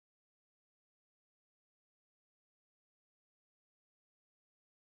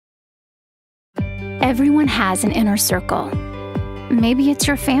Everyone has an inner circle. Maybe it's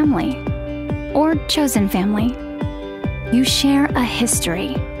your family or chosen family. You share a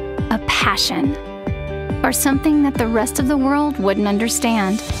history, a passion, or something that the rest of the world wouldn't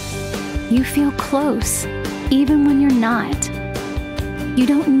understand. You feel close, even when you're not. You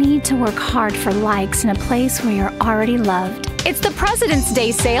don't need to work hard for likes in a place where you're already loved. It's the President's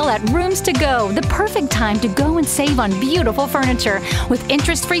Day sale at Rooms To Go, the perfect time to go and save on beautiful furniture with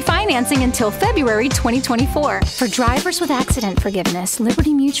interest-free financing until February 2024. For drivers with accident forgiveness,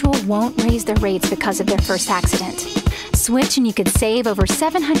 Liberty Mutual won't raise their rates because of their first accident. Switch and you could save over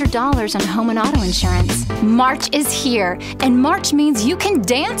 $700 on home and auto insurance. March is here, and March means you can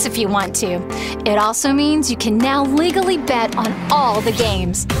dance if you want to. It also means you can now legally bet on all the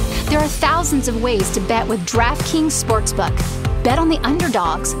games. There are thousands of ways to bet with DraftKings Sportsbook. Bet on the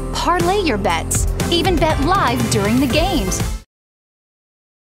underdogs, parlay your bets, even bet live during the games.